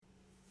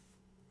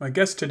My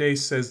guest today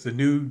says the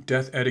new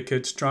death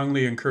etiquette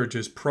strongly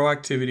encourages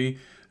proactivity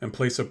in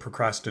place of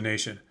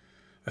procrastination,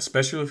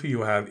 especially if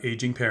you have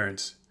aging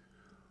parents.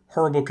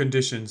 Horrible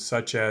conditions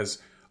such as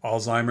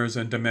Alzheimer's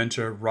and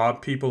dementia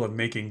rob people of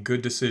making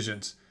good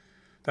decisions.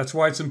 That's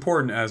why it's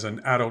important as an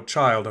adult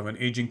child of an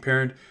aging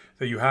parent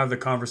that you have the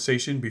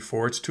conversation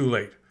before it's too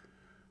late.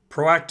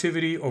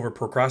 Proactivity over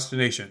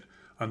procrastination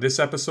on this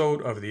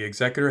episode of the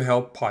Executor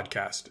Help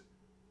Podcast.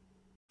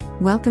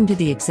 Welcome to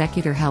the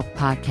Executor Help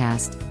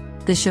Podcast,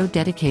 the show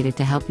dedicated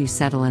to help you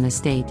settle an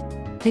estate,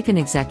 pick an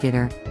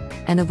executor,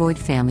 and avoid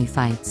family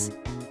fights.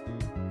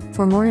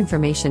 For more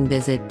information,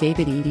 visit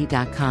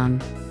davidedie.com.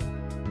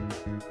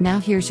 Now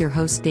here's your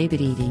host,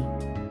 David Edie.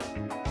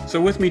 So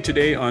with me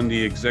today on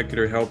the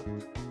Executor Help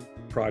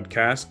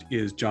Podcast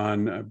is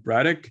John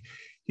Braddock.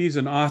 He's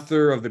an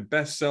author of the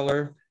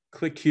bestseller,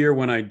 Click Here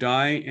When I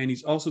Die, and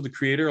he's also the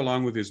creator,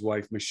 along with his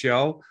wife,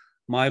 Michelle,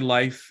 My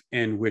Life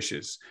and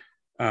Wishes.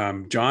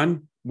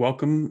 John,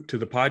 welcome to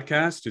the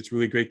podcast. It's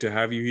really great to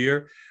have you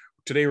here.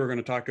 Today, we're going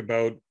to talk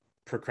about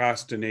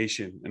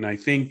procrastination. And I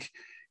think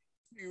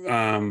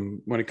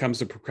when it comes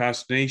to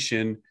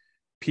procrastination,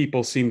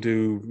 people seem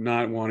to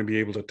not want to be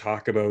able to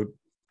talk about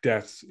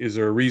death. Is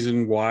there a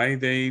reason why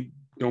they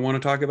don't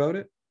want to talk about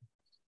it?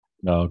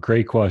 No,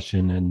 great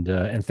question.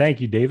 And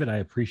thank you, David. I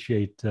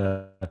appreciate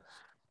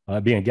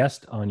being a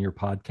guest on your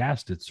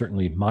podcast. It's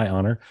certainly my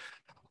honor.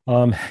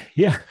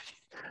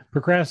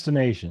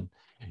 Procrastination.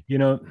 You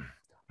know,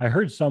 I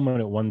heard someone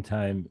at one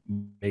time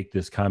make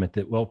this comment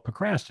that, well,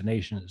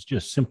 procrastination is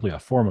just simply a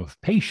form of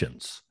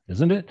patience,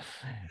 isn't it?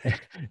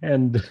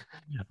 And,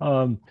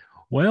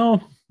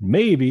 well,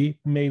 maybe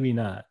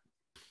not.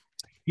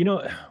 You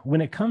know,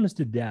 when it comes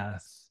to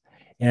death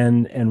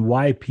and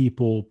why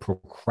people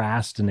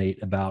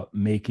procrastinate about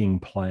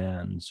making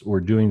plans or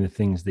doing the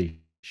things they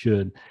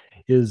should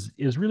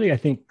is really, I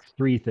think,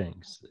 three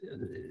things.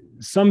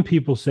 Some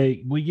people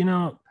say, well, you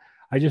know,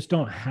 I just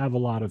don't have a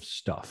lot of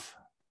stuff.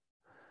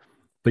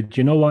 But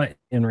you know what?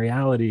 In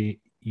reality,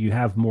 you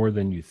have more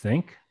than you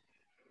think.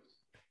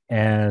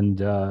 And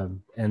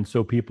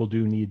so people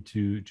do need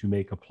to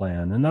make a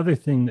plan. Another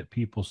thing that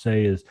people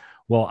say is,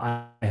 well,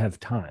 I have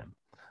time,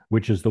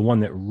 which is the one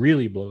that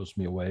really blows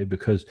me away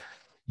because,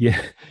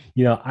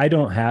 I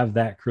don't have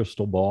that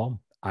crystal ball.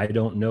 I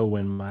don't know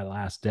when my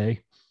last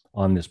day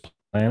on this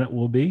planet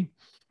will be.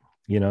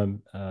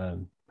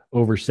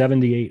 Over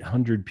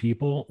 7,800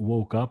 people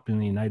woke up in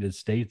the United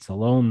States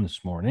alone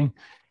this morning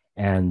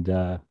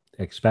and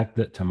expect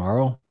that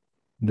tomorrow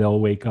they'll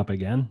wake up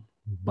again,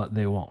 but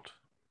they won't,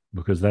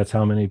 because that's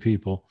how many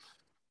people,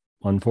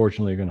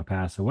 unfortunately, are going to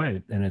pass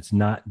away. And it's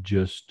not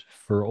just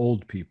for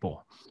old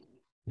people.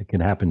 It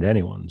can happen to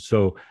anyone.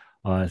 So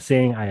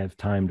saying I have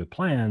time to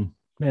plan,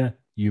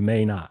 you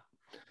may not.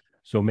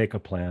 So make a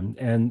plan.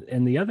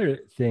 And the other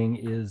thing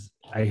is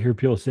I hear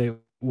people say,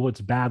 well,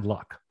 it's bad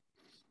luck.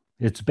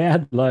 It's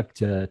bad luck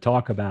to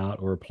talk about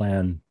or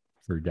plan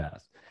for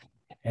death.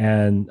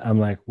 And I'm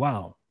like,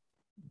 wow,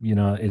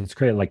 it's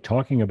great. Like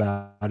talking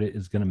about it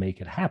is going to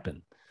make it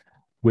happen,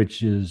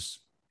 which is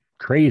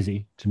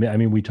crazy to me. I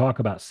mean, we talk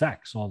about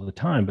sex all the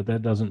time, but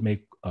that doesn't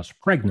make us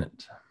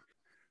pregnant.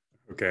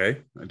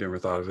 Okay. I never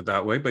thought of it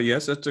that way, but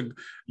yes, that's a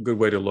good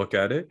way to look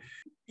at it.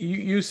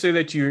 You say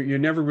that you're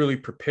never really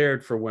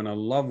prepared for when a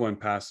loved one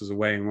passes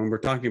away. And when we're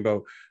talking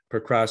about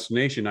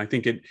procrastination, I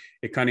think it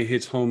kind of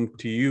hits home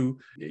to you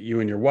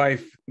and your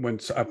wife when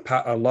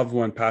a loved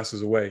one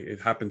passes away.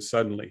 It happens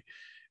suddenly.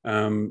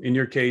 In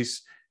your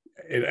case,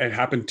 it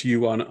happened to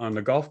you on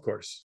the golf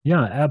course.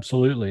 Yeah,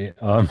 absolutely.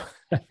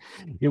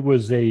 It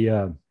was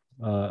a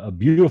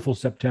beautiful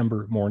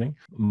September morning.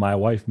 My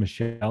wife,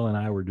 Michelle, and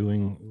I were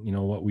doing,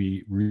 what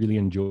we really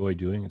enjoy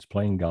doing. It's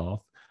playing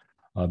golf.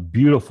 A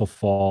beautiful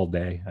fall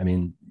day. I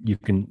mean, you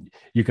can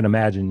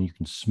imagine, you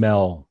can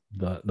smell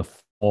the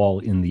fall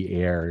in the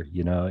air,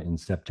 in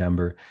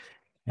September.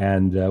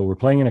 And we're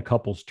playing in a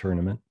couples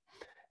tournament.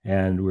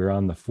 And we were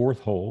on the fourth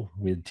hole.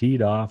 We had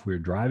teed off. We were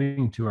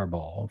driving to our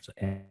balls,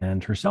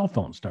 and her cell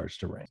phone starts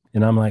to ring.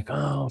 And I'm like,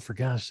 oh, for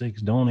gosh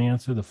sakes, don't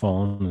answer the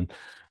phone. And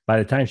by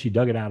the time she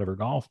dug it out of her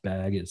golf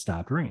bag, it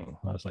stopped ringing.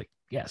 I was like,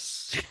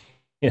 yes.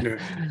 Yeah.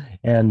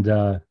 And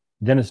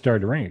then it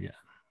started to ring again.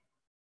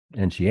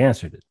 And she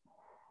answered it.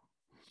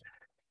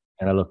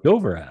 And I looked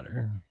over at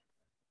her,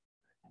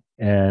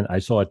 and I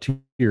saw a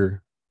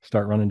tear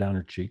start running down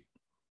her cheek.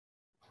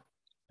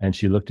 And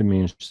she looked at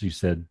me and she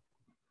said,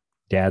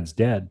 Dad's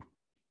dead.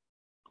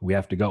 We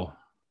have to go.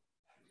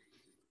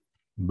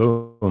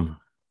 Boom.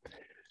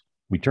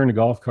 We turned the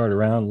golf cart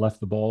around, left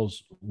the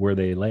balls where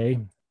they lay,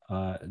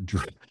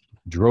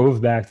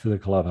 drove back to the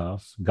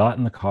clubhouse, got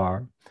in the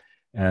car,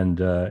 and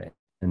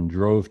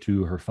drove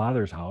to her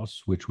father's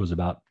house, which was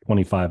about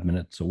 25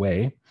 minutes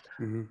away,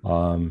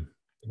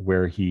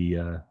 where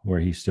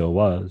he still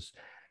was.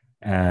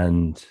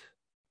 And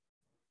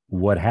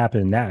what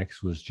happened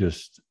next was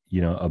just,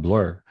 a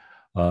blur.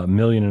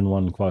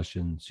 1,000,001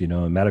 questions, a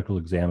medical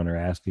examiner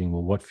asking,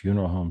 well, what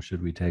funeral home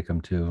should we take him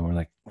to? And we're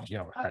like,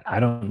 I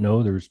don't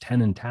know. There's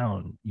 10 in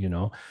town,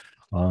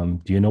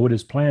 Do you know what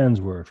his plans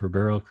were for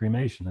burial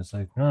cremation? It's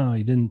like, no,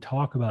 he didn't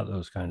talk about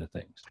those kind of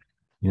things.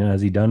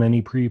 Has he done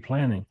any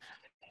pre-planning?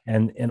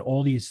 And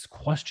all these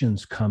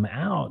questions come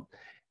out,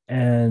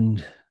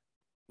 and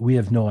we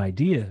have no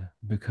idea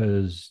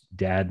because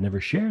dad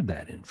never shared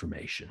that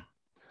information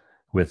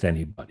with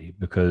anybody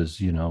because,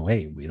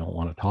 hey, we don't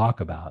want to talk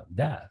about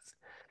death.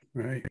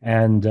 Right.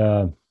 And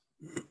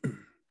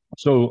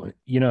so,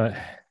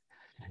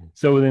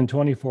 so within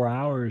 24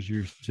 hours,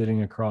 you're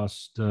sitting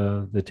across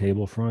the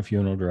table from a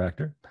funeral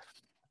director,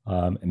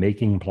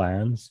 making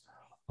plans,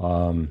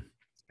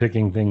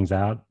 picking things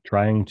out,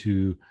 trying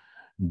to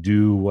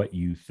do what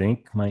you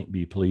think might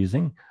be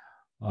pleasing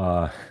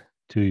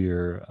to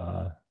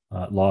your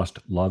lost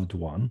loved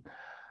one.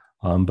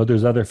 But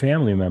there's other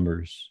family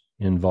members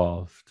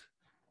involved,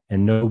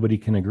 and nobody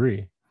can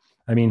agree.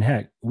 I mean,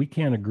 heck, we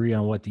can't agree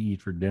on what to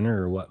eat for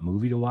dinner or what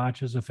movie to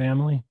watch as a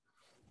family.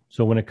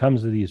 So when it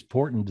comes to these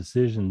important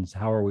decisions,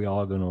 how are we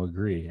all going to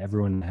agree?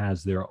 Everyone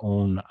has their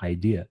own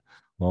idea.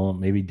 Well,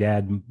 maybe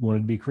dad wanted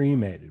to be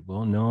cremated.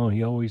 Well, no,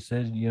 he always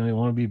said, he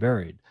wanted to be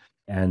buried.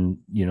 And,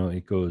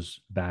 it goes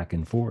back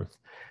and forth.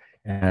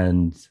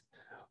 And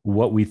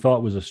what we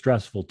thought was a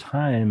stressful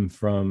time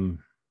from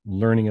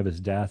learning of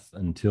his death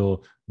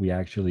until we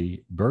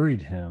actually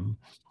buried him,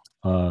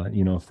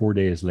 4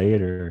 days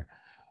later,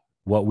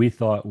 what we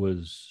thought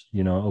was,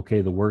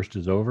 okay, the worst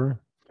is over.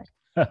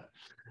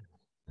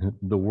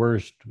 The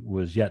worst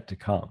was yet to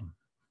come.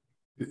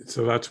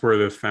 So that's where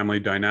the family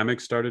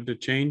dynamic started to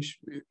change.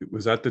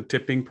 Was that the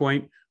tipping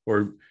point,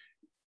 or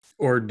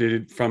did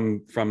it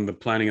from the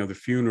planning of the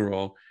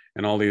funeral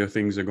and all the other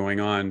things that are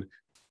going on,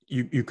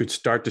 you could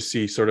start to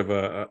see sort of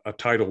a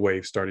tidal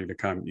wave starting to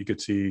come? You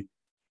could see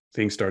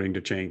things starting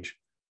to change.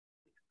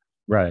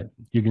 Right.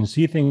 You can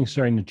see things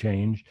starting to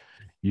change.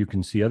 You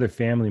can see other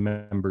family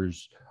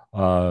members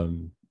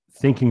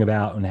thinking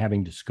about and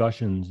having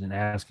discussions and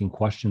asking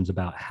questions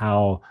about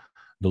how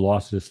the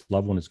loss of this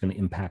loved one is going to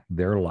impact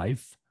their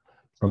life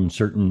from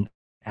certain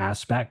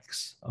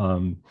aspects,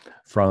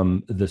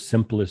 from the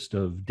simplest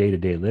of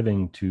day-to-day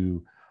living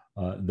to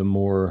the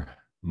more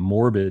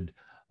morbid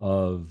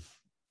of,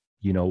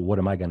 what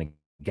am I going to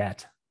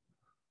get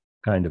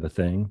kind of a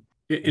thing.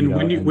 And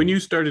when you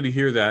started to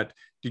hear that,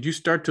 did you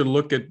start to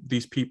look at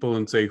these people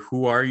and say,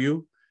 who are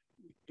you?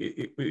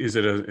 Is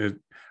it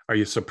are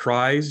you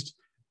surprised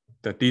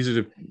that these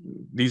are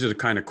the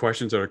kind of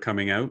questions that are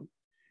coming out?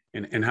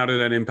 And how did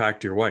that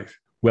impact your wife?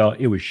 Well,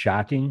 it was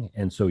shocking.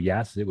 And so,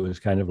 yes, it was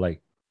kind of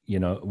like,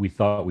 we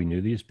thought we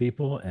knew these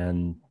people,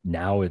 and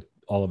now it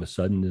all of a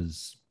sudden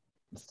is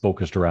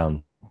focused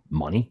around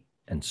money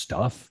and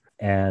stuff,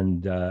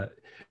 and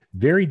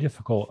very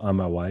difficult on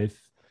my wife.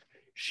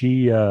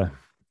 She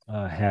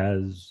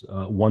has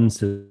one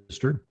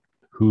sister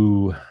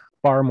who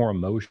far more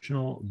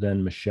emotional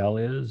than Michelle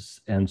is.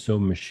 And so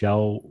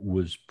Michelle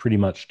was pretty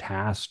much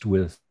tasked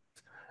with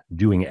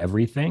doing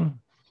everything.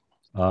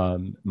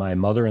 My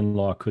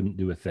mother-in-law couldn't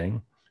do a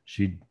thing.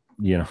 She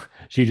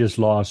just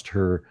lost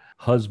her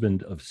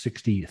husband of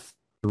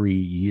 63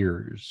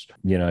 years.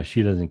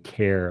 She doesn't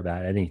care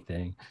about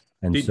anything.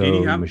 And did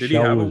he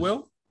have a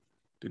will?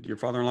 Did your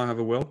father-in-law have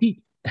a will?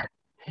 He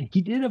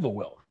did have a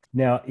will.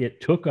 Now, it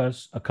took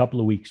us a couple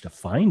of weeks to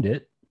find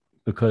it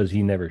because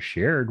he never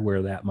shared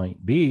where that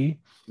might be.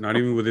 Not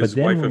even with his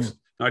wife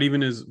not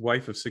even his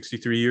wife of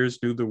 63 years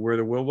knew where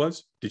the will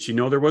was? Did she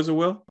know there was a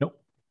will? Nope.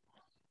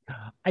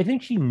 I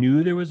think she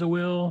knew there was a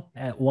will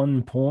at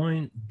one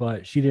point,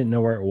 but she didn't know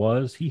where it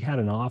was. He had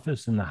an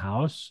office in the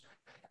house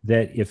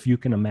that, if you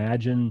can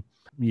imagine,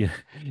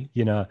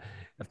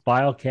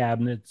 file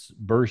cabinets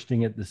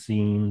bursting at the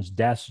seams,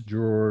 desk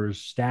drawers,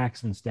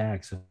 stacks and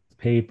stacks of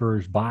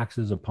papers,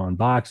 boxes upon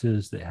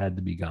boxes that had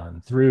to be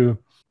gone through.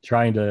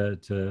 Trying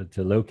to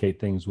locate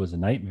things was a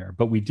nightmare,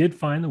 but we did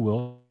find the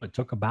will. It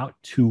took about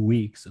 2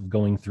 weeks of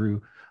going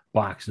through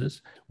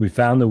boxes. We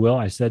found the will.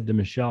 I said to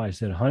Michelle, I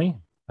said, honey,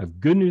 I have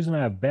good news and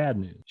I have bad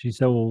news. She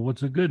said, well,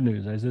 what's the good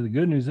news? I said, the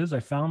good news is I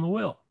found the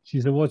will.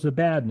 She said, what's the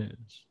bad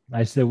news?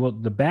 I said, well,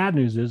 the bad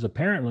news is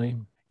apparently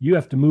you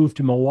have to move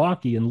to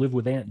Milwaukee and live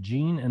with Aunt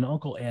Jean and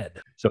Uncle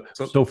Ed.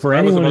 So for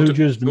anyone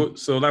who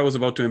so that was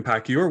about to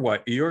impact your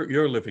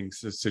living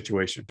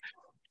situation.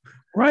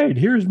 Right.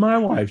 Here's my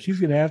wife. She's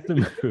going to have to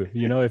move.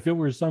 If it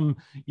were some,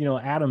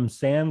 Adam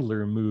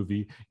Sandler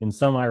movie, in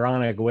some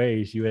ironic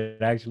way, she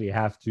would actually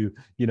have to,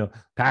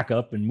 pack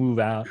up and move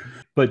out.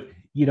 But,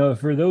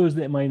 for those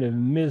that might have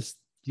missed,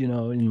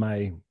 in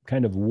my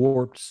kind of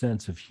warped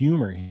sense of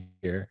humor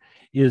here,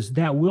 is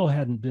that will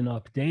hadn't been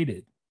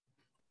updated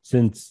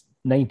since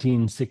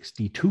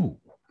 1962.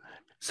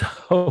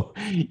 So,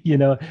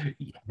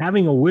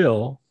 having a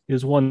will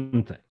is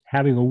one thing.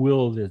 Having a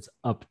will that's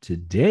up to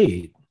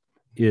date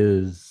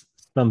is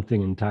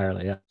something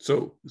entirely else.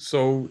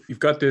 So you've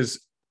got this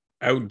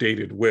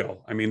outdated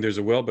will. I mean, there's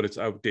a will, but it's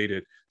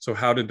outdated. So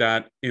how did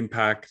that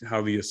impact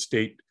how the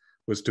estate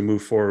was to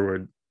move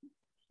forward?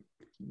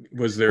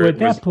 Was there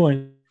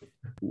executor?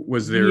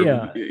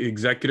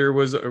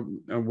 Was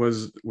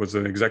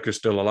an executor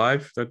still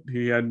alive that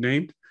he had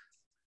named?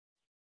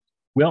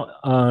 Well,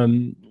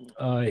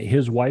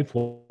 his wife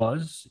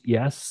was,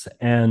 yes,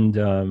 and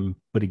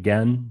but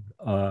again,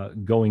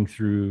 going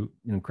through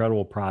an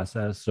incredible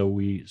process. So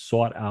we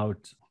sought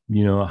out,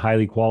 a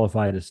highly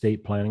qualified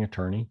estate planning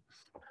attorney.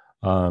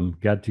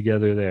 Got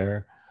together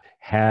there,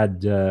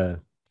 had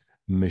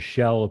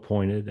Michelle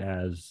appointed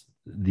as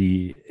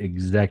the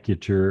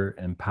executor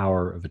and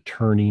power of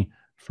attorney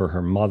for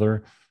her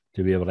mother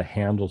to be able to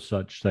handle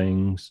such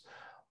things,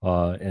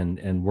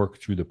 and work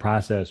through the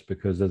process,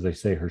 because, as I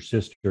say, her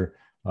sister,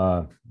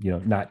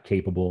 not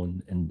capable,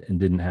 and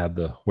didn't have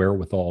the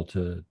wherewithal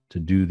to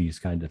do these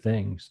kind of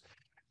things.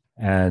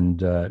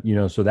 And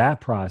so that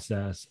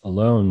process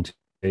alone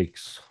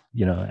takes,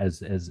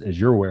 as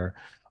you're aware,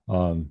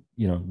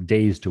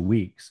 days to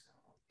weeks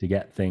to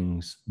get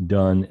things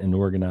done and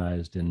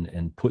organized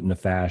and put in a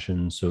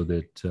fashion so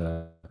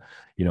that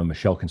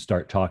Michelle can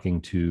start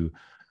talking to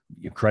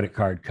credit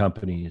card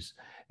companies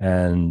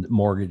and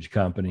mortgage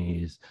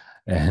companies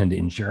and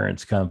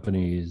insurance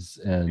companies,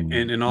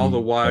 And all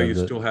the while, you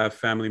still have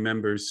family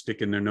members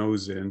sticking their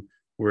nose in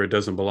where it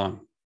doesn't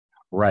belong.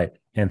 right,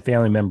 and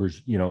family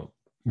members,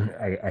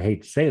 I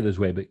hate to say it this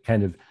way, but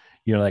kind of,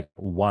 like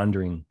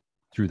wandering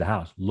through the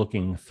house,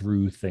 looking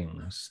through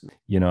things.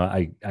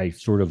 I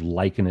sort of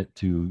liken it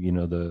to,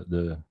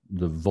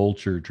 the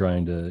vulture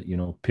trying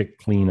to, pick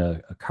clean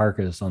a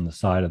carcass on the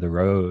side of the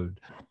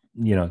road.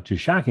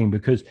 Just shocking,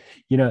 because,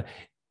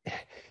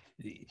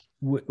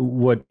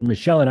 what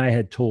Michelle and I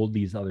had told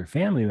these other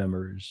family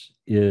members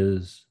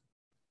is,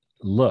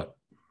 look,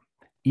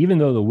 even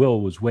though the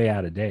will was way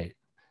out of date,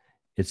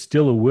 it's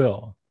still a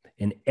will,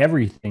 and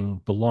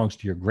everything belongs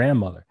to your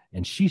grandmother,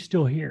 and she's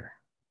still here.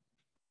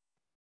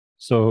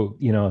 So,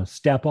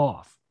 step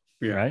off.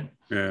 Yeah. Right.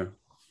 Yeah.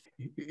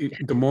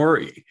 The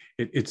more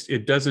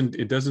it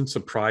doesn't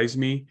surprise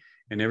me.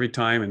 And every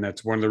time, and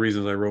that's one of the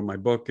reasons I wrote my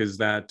book, is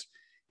that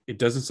it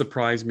doesn't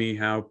surprise me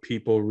how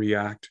people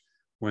react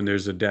when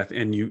there's a death,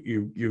 and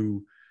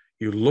you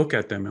look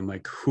at them and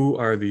like, who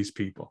are these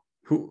people?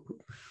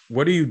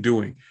 What are you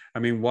doing? I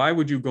mean, why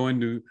would you go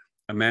into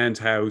a man's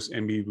house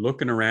and be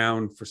looking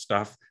around for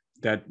stuff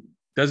that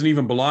doesn't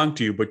even belong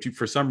to you, but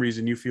for some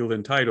reason you feel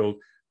entitled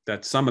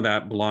that some of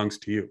that belongs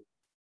to you?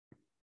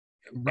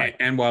 Right.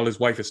 And while his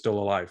wife is still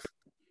alive.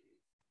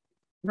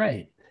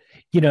 Right.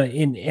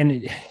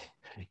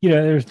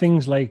 There's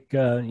things like,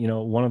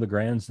 one of the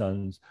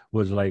grandsons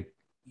was like,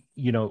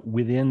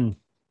 within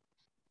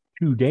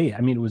 2 days.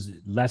 I mean, it was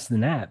less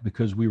than that,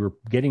 because we were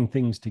getting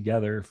things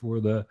together for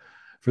the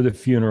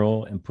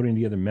funeral and putting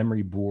together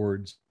memory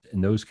boards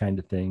and those kind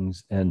of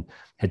things, and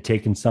had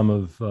taken some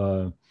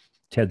of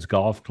Ted's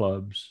golf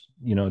clubs,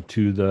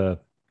 to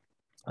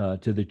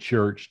the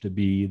church to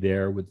be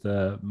there with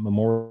the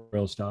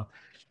memorial stuff.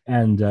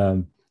 And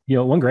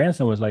one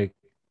grandson was like,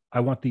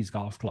 I want these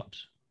golf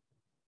clubs.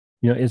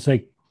 It's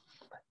like,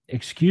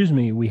 excuse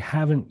me, we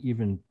haven't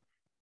even,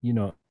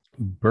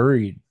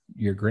 buried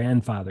your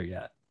grandfather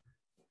yet.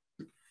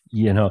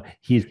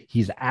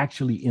 He's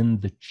actually in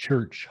the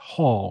church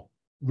hall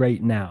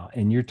right now,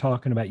 and you're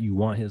talking about you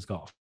want his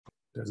golf.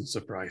 Doesn't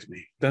surprise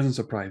me.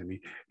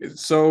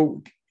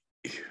 So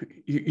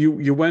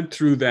you went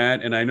through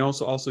that, and I know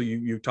also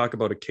you talk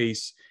about a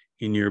case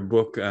in your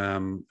book.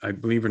 I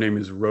believe her name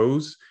is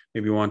Rose.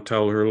 Maybe you want to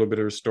tell her a little bit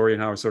of her story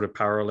and how it sort of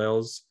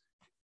parallels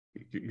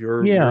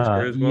your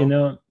story as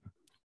well.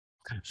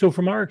 So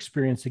from our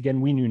experience,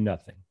 again, we knew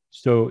nothing.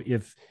 So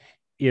if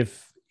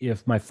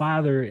my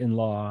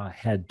father-in-law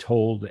had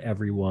told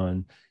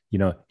everyone,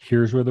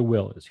 here's where the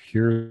will is,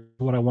 here's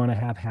what I want to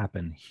have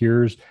happen,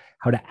 here's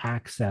how to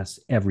access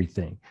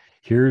everything,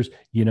 here's,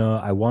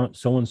 I want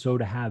so-and-so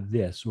to have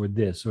this or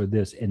this or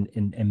this,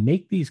 and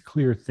make these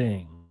clear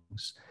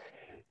things,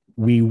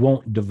 we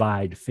won't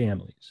divide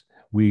families.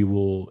 We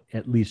will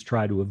at least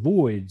try to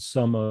avoid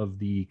some of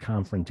the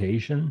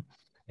confrontation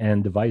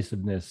and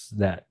divisiveness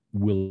that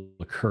will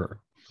occur.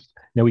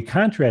 Now, we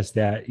contrast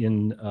that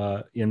in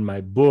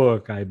my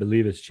book. I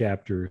believe it's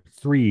chapter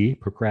 3,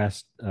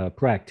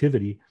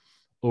 Proactivity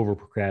over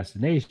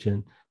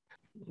Procrastination.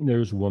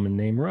 There's a woman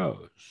named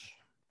Rose,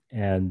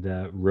 and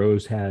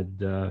Rose had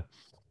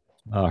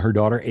her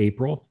daughter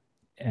April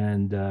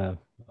and a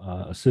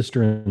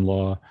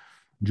sister-in-law,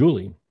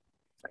 Julie,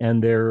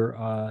 and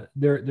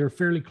they're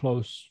fairly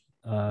close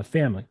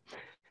family.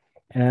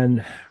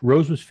 And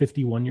Rose was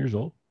 51 years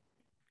old,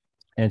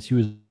 and she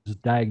was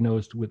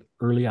diagnosed with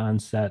early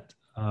onset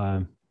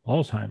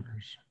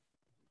Alzheimer's.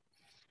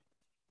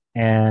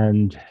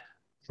 And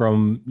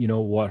from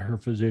what her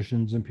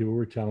physicians and people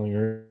were telling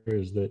her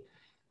is that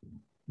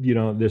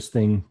this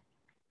thing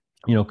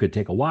could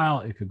take a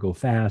while, it could go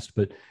fast,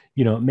 but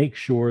make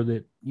sure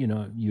that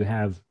you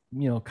have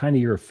kind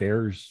of your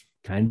affairs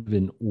kind of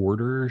in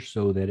order,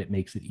 so that it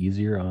makes it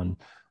easier on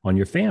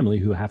your family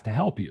who have to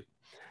help you.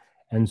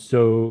 And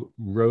so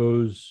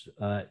Rose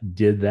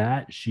did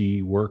that.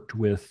 She worked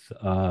with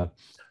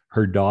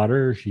her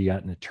daughter. She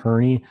got an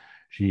attorney.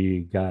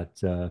 She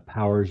got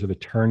powers of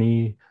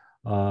attorney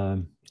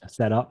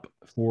set up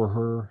for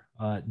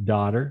her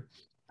daughter.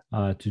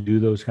 to do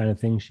those kind of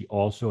things. She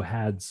also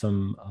had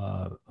some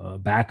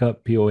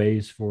backup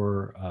POAs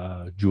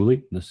for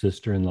Julie, the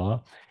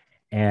sister-in-law,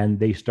 and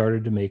they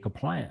started to make a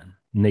plan.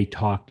 And they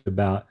talked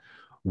about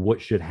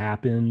what should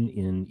happen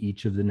in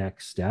each of the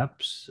next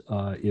steps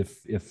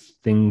if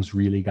things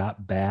really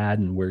got bad,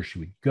 and where she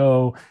would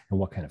go and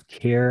what kind of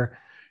care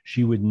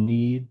she would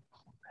need.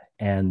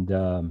 And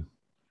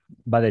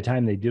by the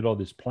time they did all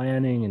this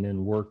planning and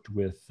then worked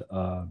with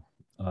a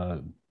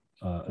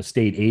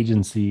state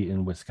agency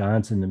in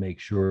Wisconsin to make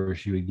sure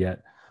she would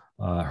get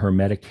her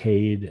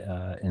Medicaid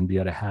and be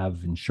able to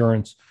have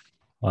insurance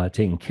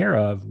taken care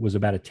of, was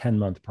about a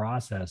 10-month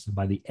process. And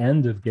by the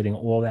end of getting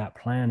all that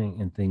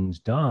planning and things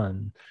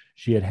done,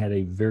 she had had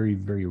a very,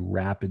 very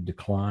rapid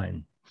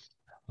decline.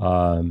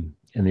 And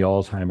the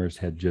Alzheimer's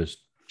had just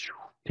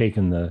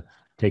taken the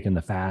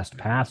fast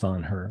path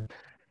on her.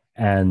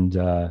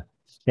 And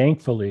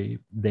thankfully,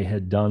 they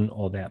had done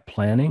all that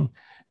planning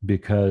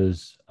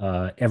because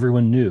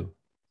everyone knew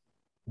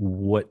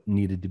what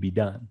needed to be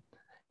done.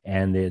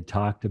 And they had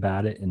talked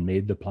about it and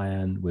made the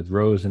plan with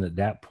Rose. And at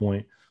that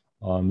point,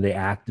 they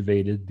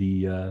activated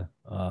the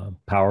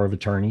power of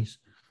attorneys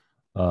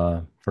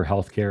for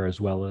healthcare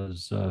as well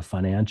as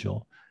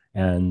financial.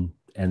 And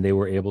they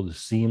were able to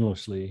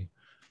seamlessly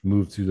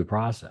move through the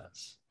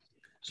process.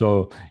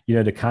 So,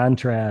 the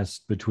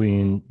contrast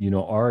between,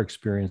 our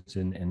experience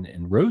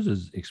and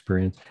Rose's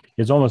experience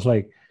is almost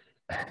like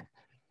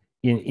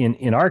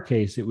in our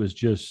case, it was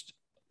just,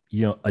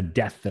 a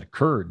death that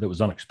occurred that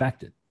was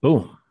unexpected.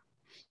 Boom.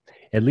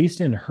 At least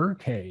in her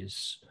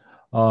case,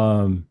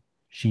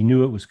 she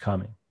knew it was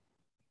coming.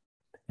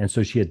 And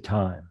so she had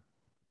time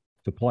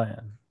to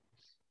plan.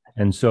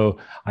 And so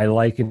I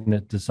liken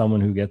it to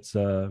someone who gets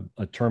a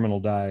terminal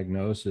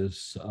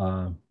diagnosis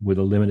with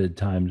a limited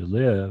time to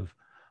live.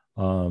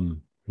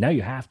 Now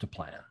you have to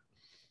plan,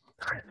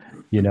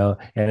 and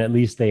at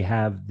least they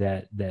have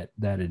that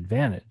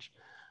advantage.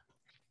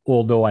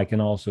 Although I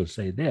can also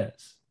say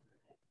this,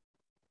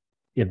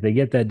 if they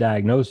get that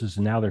diagnosis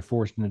and now they're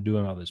forced into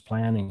doing all this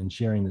planning and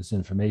sharing this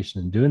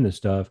information and doing this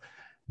stuff,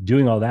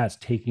 doing all that's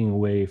taking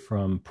away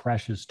from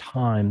precious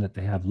time that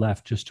they have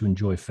left just to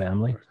enjoy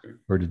family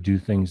or to do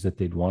things that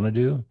they'd want to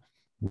do,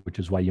 which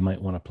is why you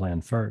might want to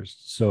plan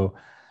first. So,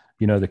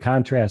 the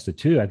contrast of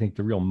two, I think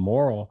the real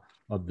moral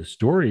of the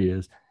story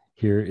is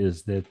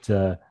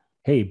that,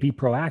 hey, be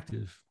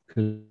proactive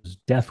because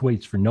death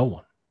waits for no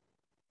one.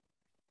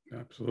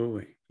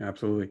 Absolutely.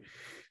 Absolutely.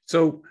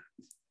 So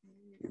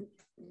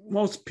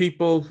most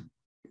people,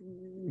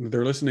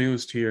 they're listening to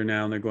us here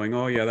now and they're going,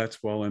 oh yeah,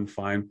 that's well and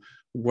fine.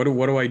 What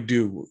do I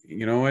do?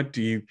 You know what?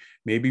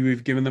 Maybe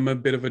we've given them a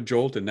bit of a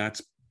jolt, and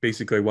that's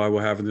basically why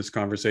we're having this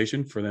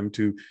conversation, for them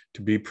to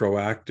be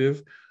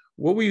proactive.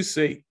 What would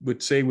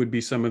you would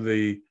be some of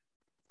the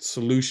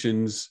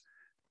solutions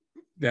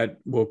that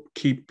will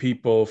keep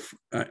people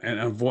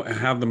and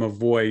have them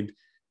avoid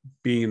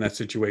being in that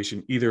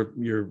situation? Either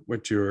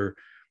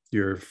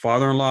your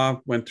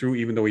father-in-law went through,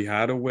 even though he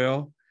had a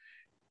will,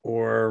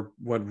 or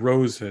what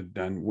Rose had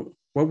done.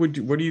 What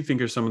do you think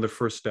are some of the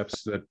first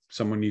steps that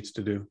someone needs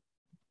to do?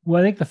 Well,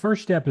 I think the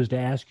first step is to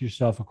ask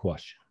yourself a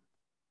question.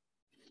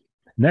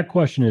 And that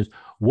question is,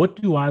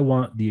 what do I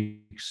want the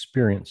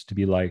experience to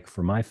be like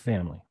for my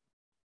family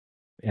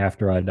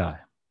after I die?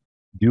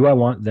 Do I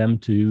want them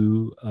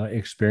to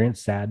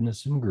experience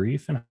sadness and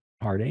grief and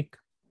heartache?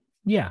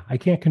 Yeah, I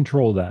can't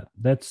control that.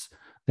 That's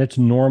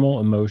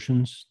normal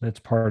emotions. That's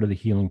part of the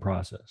healing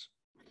process.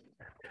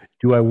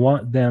 Do I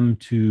want them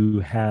to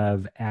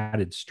have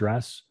added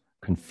stress,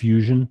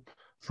 confusion,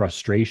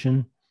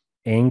 frustration,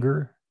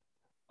 anger,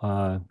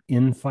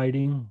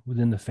 infighting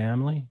within the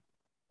family?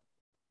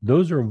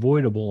 Those are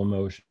avoidable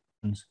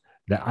emotions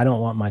that I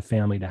don't want my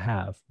family to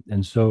have.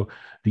 And so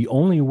the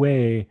only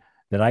way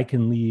that I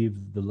can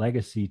leave the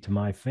legacy to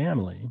my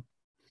family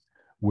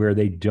where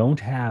they don't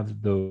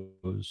have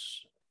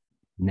those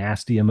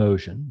nasty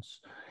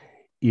emotions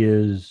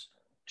is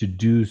to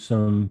do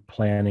some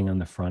planning on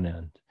the front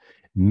end.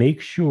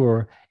 Make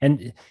sure,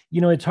 and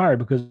it's hard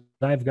because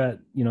I've got,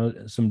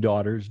 some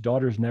daughters.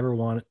 Daughters never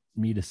want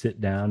me to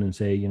sit down and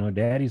say,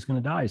 daddy's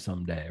going to die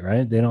someday,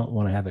 right? They don't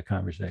want to have a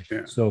conversation.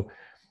 Yeah. So,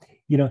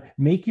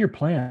 make your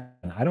plan.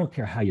 I don't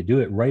care how you do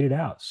it, write it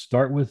out.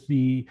 Start with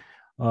the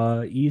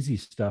easy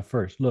stuff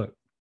first. Look,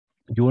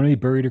 do you want to be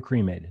buried or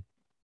cremated?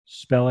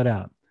 Spell it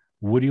out.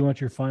 What do you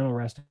want your final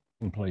resting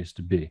place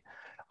to be?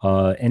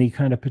 Any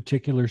kind of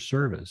particular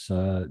service,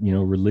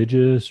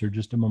 religious or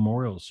just a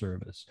memorial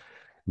service.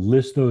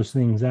 List those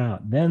things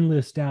out. Then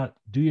list out,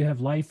 do you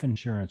have life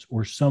insurance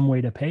or some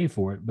way to pay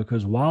for it?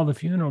 Because while the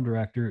funeral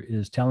director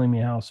is telling me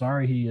how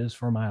sorry he is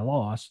for my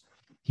loss,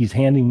 he's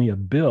handing me a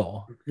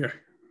bill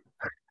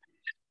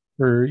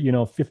for,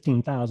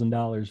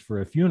 $15,000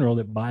 for a funeral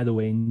that, by the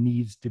way,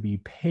 needs to be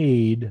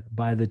paid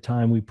by the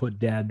time we put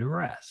dad to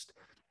rest.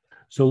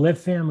 So let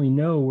family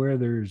know where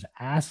there's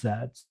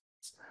assets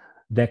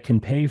that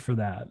can pay for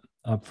that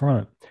up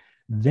front.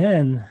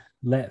 Then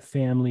let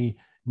family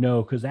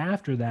know, because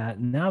after that,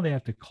 now they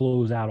have to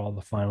close out all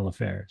the final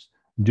affairs.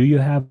 Do you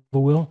have a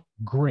will?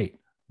 Great.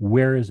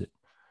 Where is it?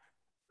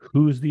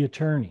 who's the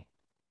attorney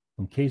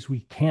in case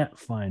we can't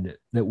find it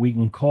that we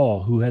can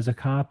call, who has a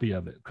copy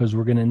of it, because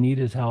we're going to need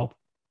his help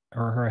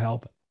or her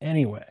help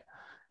anyway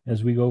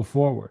as we go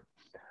forward.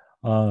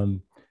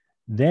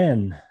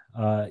 Then,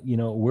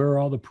 where are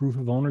all the proof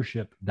of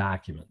ownership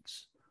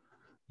documents,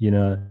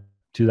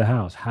 to the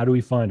house? How do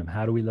we find them?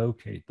 How do we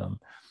locate them?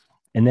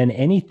 And then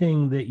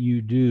anything that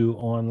you do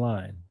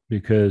online,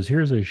 because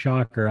here's a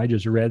shocker. I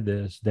just read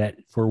this, that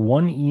for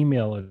one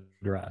email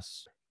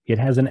address, it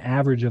has an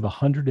average of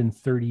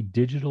 130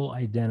 digital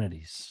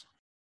identities.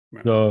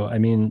 Right. So, I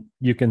mean,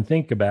 you can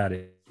think about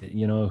it,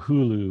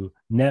 Hulu,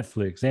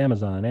 Netflix,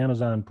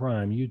 Amazon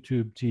Prime,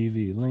 YouTube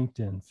TV,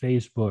 LinkedIn,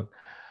 Facebook,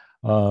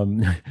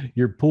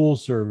 your pool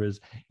service,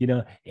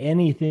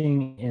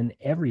 anything and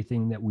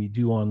everything that we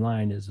do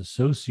online is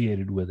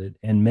associated with it.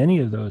 And many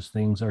of those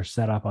things are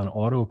set up on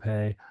auto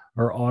pay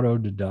or auto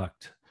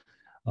deduct.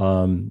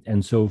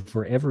 And so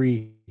for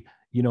every,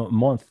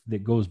 month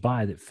that goes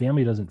by that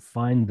family doesn't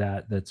find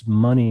that's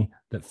money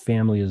that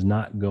family is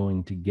not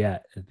going to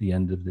get at the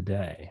end of the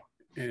day.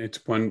 And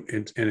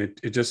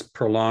it just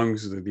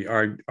prolongs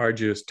the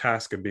arduous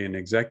task of being an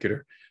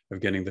executor, of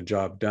getting the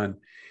job done.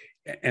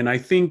 And I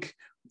think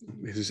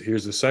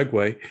here's the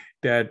segue,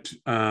 that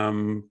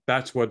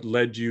that's what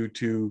led you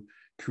to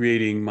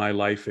creating My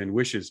Life and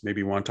Wishes.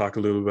 Maybe you want to talk a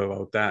little bit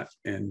about that.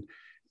 And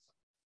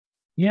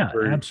yeah,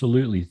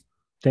 absolutely.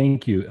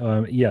 Thank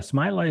you. Yes,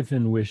 My Life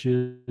and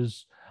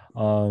Wishes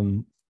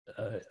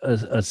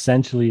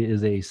essentially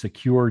is a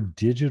secure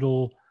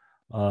digital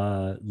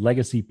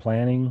legacy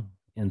planning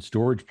and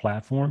storage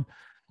platform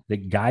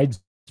that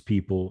guides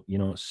people,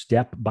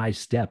 step by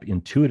step,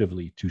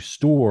 intuitively, to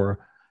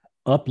store,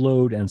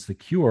 upload, and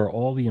secure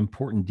all the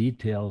important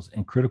details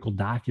and critical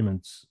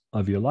documents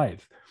of your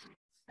life.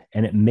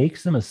 And it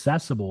makes them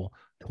accessible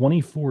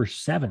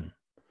 24/7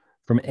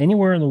 from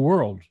anywhere in the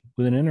world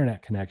with an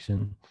internet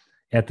connection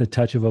at the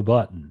touch of a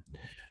button.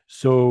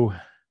 So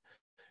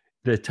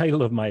the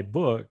title of my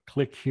book,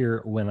 Click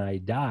Here When I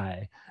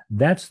Die,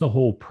 that's the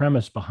whole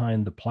premise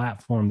behind the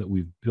platform that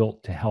we've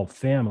built to help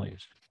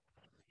families.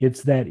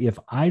 It's that if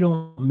I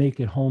don't make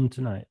it home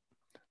tonight,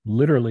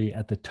 literally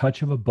at the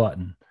touch of a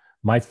button,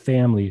 my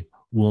family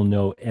will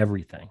know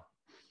everything.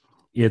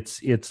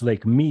 It's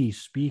like me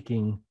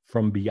speaking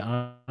from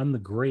beyond the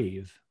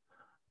grave,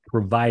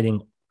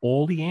 providing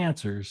all the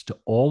answers to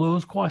all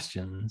those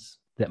questions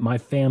that my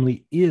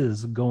family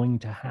is going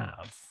to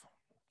have.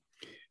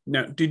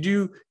 Now, did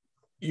you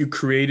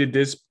created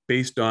this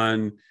based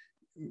on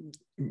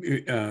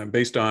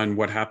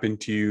what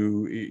happened to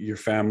you, your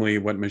family,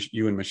 what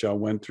you and Michelle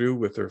went through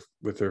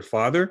with her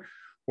father,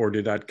 or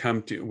did that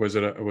come to, was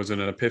it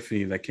an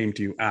epiphany that came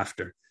to you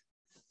after,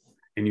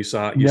 and you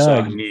saw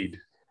a need?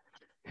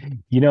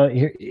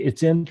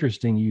 It's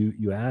interesting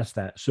you asked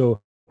that.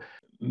 So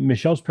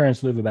Michelle's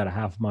parents live about a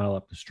half mile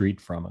up the street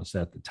from us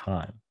at the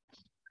time.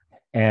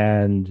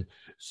 And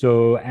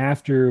so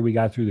after we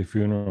got through the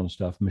funeral and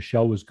stuff,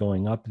 Michelle was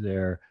going up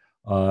there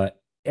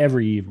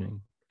every evening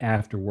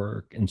after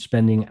work and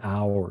spending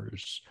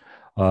hours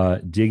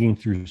digging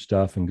through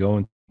stuff and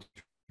going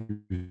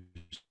through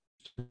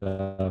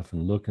stuff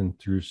and looking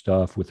through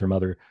stuff with her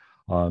mother.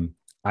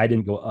 I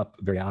didn't go up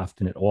very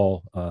often at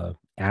all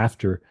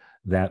after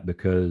that,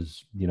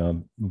 because,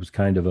 it was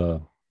kind of a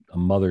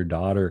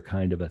mother-daughter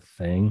kind of a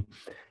thing.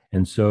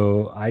 And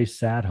so I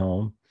sat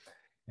home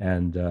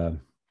and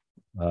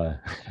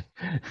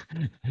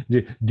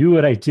do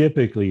what I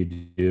typically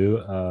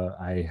do.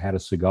 I had a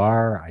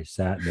cigar. I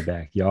sat in the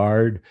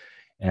backyard,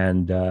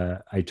 and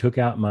I took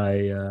out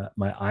my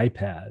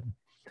iPad,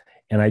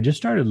 and I just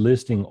started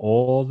listing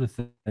all the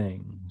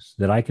things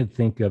that I could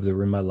think of that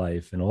were in my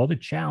life, and all the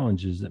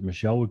challenges that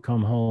Michelle would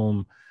come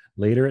home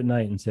later at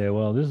night and say,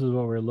 well, this is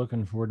what we're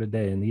looking for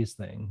today, and these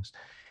things.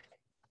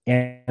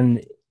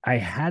 And I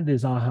had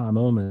this aha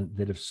moment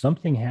that if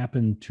something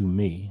happened to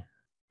me,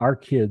 our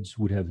kids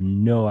would have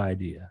no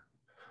idea.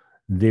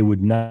 They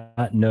would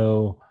not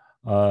know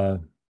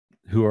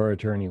who our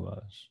attorney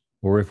was,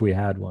 or if we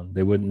had one.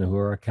 They wouldn't know who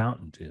our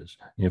accountant is.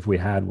 And if we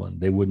had one,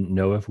 they wouldn't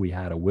know if we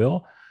had a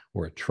will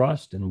or a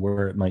trust and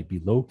where it might be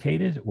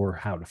located or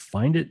how to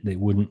find it. They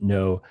wouldn't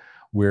know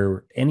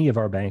where any of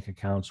our bank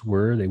accounts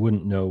were. They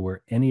wouldn't know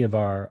where any of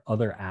our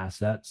other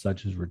assets,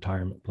 such as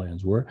retirement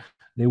plans, were.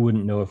 They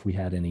wouldn't know if we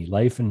had any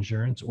life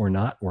insurance or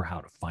not, or how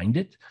to find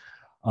it.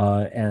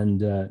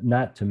 And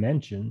not to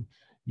mention,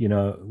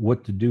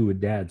 what to do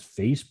with Dad's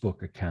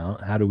Facebook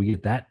account. How do we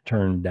get that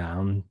turned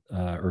down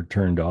or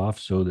turned off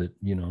so that,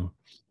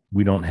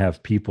 we don't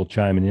have people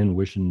chiming in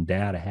wishing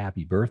Dad a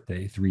happy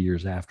birthday 3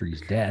 years after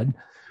he's dead,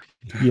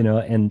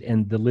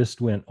 and the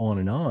list went on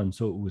and on.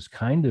 So it was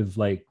kind of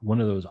like one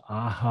of those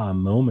aha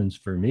moments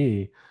for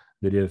me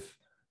that if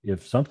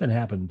something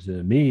happened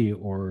to me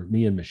or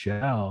me and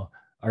Michelle,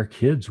 our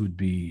kids would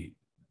be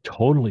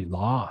totally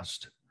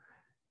lost.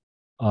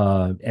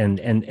 And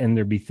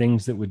there'd be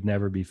things that would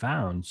never be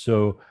found.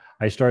 So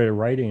I started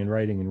writing,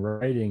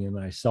 and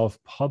I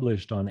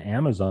self-published on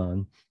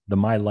Amazon the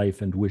My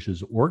Life and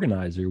Wishes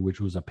Organizer,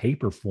 which was a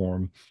paper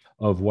form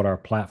of what our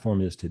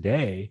platform is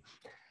today.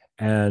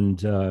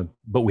 And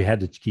but we had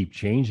to keep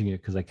changing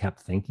it because I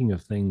kept thinking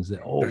of things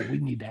that, we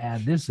need to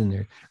add this in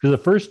there, because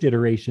the first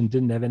iteration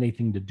didn't have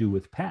anything to do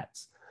with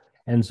pets.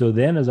 And so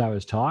then as I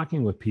was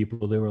talking with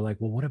people, they were like,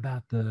 well, what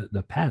about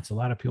the pets? A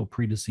lot of people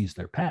predecease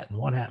their pet, and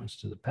what happens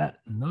to the pet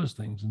and those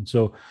things. And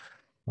so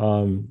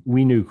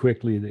we knew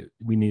quickly that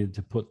we needed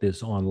to put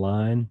this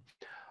online.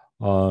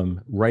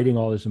 Writing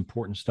all this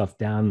important stuff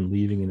down and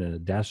leaving it in a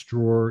desk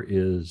drawer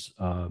is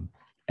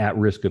at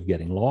risk of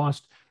getting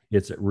lost.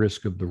 It's at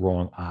risk of the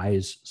wrong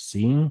eyes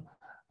seeing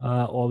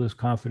all this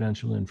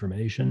confidential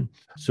information.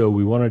 So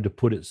we wanted to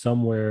put it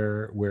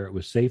somewhere where it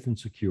was safe and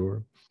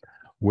secure,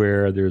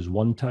 where there's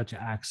one-touch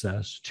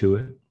access to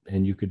it,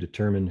 and you could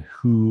determine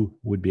who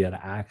would be able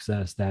to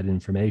access that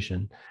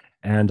information,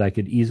 and I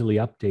could easily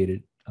update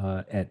it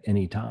at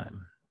any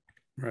time.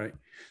 Right.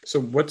 So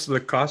what's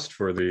the cost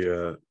for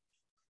the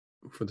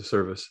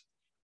service?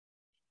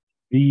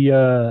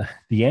 The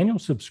annual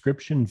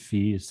subscription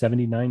fee is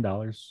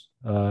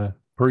 $79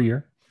 per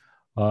year,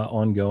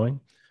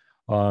 ongoing.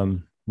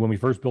 When we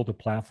first built a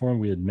platform,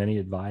 we had many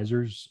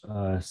advisors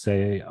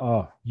say,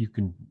 "Oh, you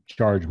can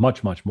charge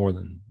much more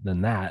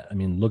than that. I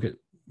mean, look at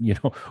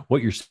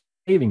what you're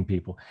saving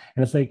people."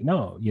 And it's like,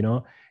 no,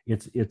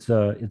 it's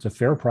a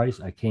fair price.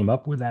 I came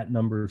up with that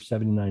number of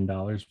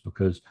 $79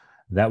 because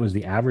that was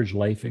the average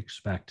life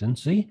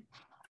expectancy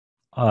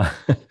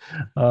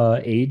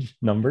age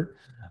number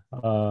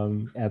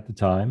at the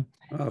time,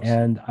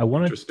 and I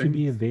wanted it to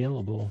be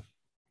available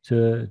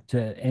to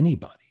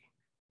anybody,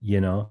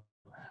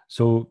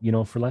 So,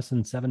 for less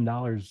than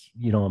 $7,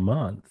 a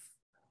month,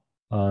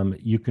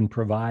 you can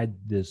provide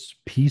this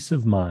peace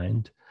of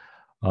mind.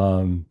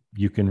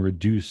 You can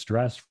reduce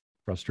stress,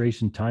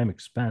 frustration, time,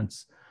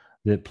 expense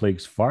that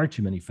plagues far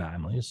too many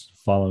families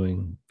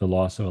following the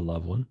loss of a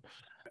loved one.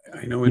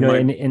 I know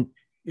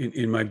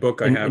in my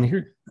book, I have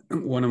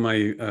one of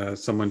my,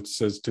 someone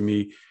says to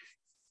me,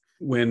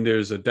 when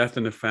there's a death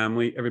in the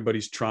family,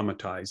 everybody's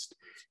traumatized.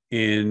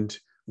 And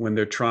when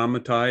they're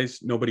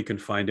traumatized, nobody can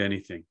find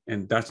anything.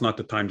 And that's not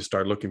the time to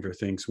start looking for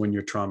things when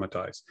you're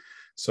traumatized.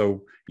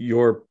 So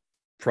your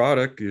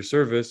product, your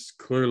service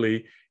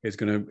clearly is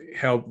going to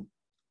help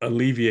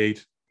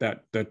alleviate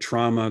that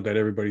trauma that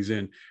everybody's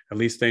in. At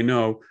least they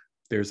know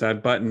there's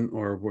that button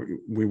or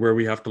where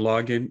we have to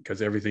log in,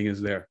 because everything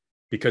is there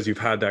because you've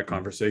had that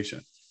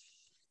conversation.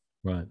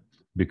 Right.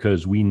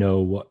 Because we know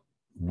what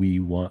we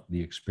want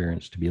the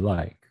experience to be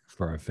like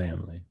for our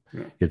family.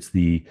 Yeah. It's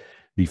the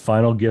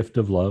final gift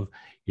of love.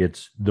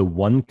 It's the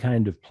one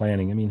kind of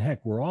planning. I mean,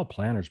 heck, we're all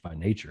planners by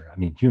nature. I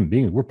mean, human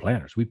beings, we're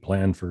planners. We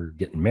plan for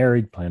getting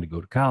married, plan to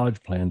go to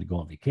college, plan to go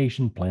on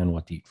vacation, plan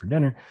what to eat for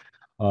dinner,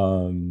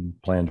 plan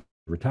to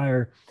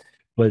retire.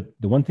 But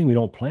the one thing we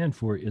don't plan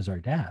for is our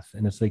death.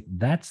 And it's like,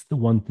 that's the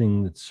one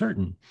thing that's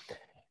certain.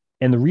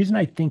 And the reason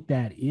I think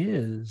that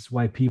is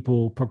why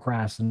people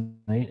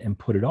procrastinate and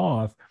put it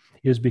off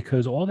is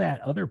because all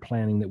that other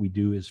planning that we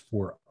do is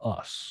for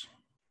us.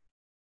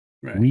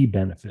 Right. We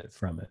benefit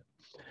from it.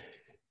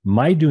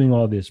 My doing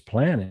all this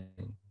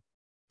planning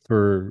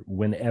for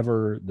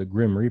whenever the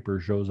Grim Reaper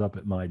shows up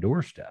at my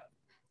doorstep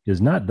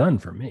is not done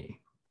for me.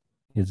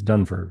 It's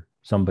done for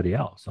somebody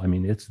else. I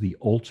mean, it's the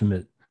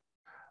ultimate,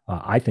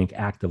 I think,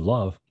 act of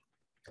love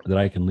that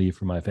I can leave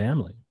for my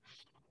family.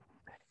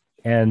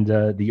 And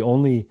the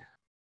only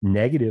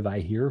negative I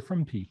hear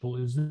from people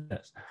is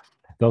this.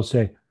 They'll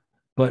say,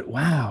 but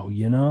wow,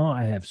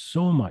 I have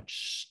so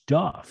much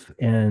stuff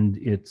and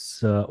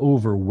it's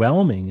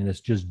overwhelming and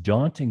it's just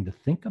daunting to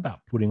think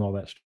about putting all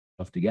that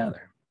stuff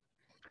together.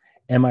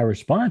 And my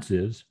response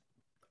is,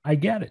 I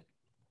get it.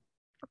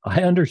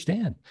 I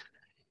understand.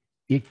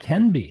 It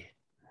can be,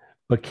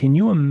 but can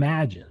you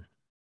imagine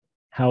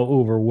how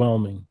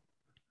overwhelming,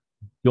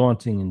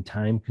 daunting, and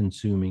time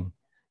consuming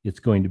it's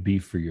going to be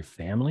for your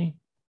family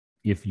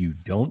if you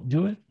don't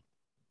do it?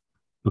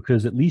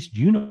 Because at least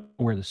you know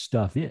where the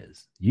stuff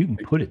is. You can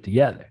put it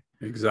together.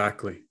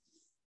 Exactly.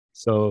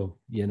 So,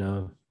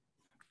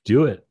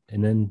 do it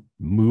and then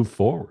move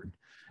forward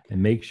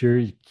and make sure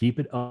you keep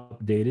it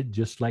updated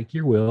just like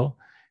your will.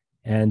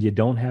 And you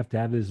don't have to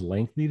have this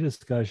lengthy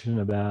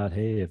discussion about,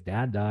 hey, if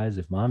dad dies,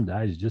 if mom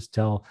dies, you just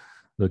tell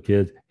the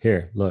kids,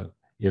 here, look,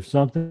 if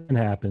something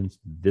happens,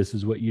 this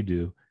is what you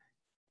do.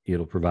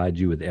 It'll provide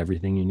you with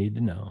everything you need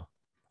to know.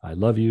 I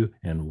love you.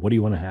 And what do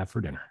you want to have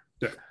for dinner?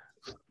 Yeah.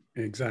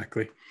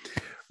 Exactly.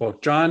 Well,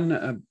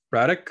 John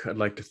Braddock, I'd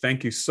like to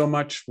thank you so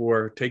much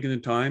for taking the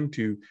time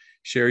to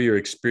share your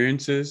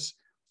experiences.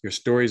 Your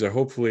stories are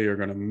hopefully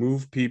going to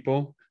move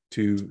people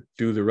to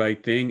do the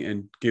right thing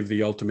and give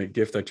the ultimate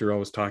gift that you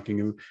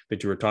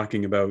were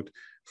talking about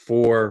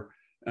for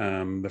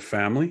the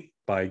family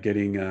by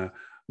getting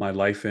my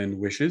life and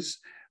wishes.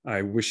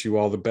 I wish you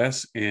all the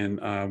best. And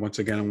once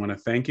again, I want to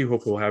thank you.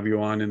 Hope we'll have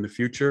you on in the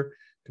future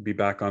to be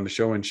back on the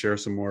show and share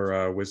some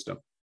more wisdom.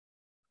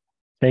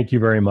 Thank you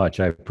very much.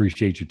 I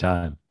appreciate your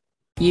time.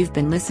 You've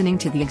been listening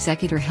to the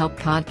Executor Help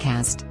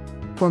Podcast.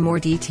 For more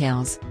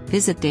details,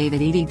 visit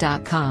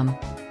davidedie.com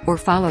or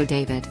follow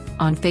David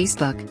on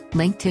Facebook,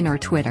 LinkedIn, or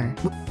Twitter.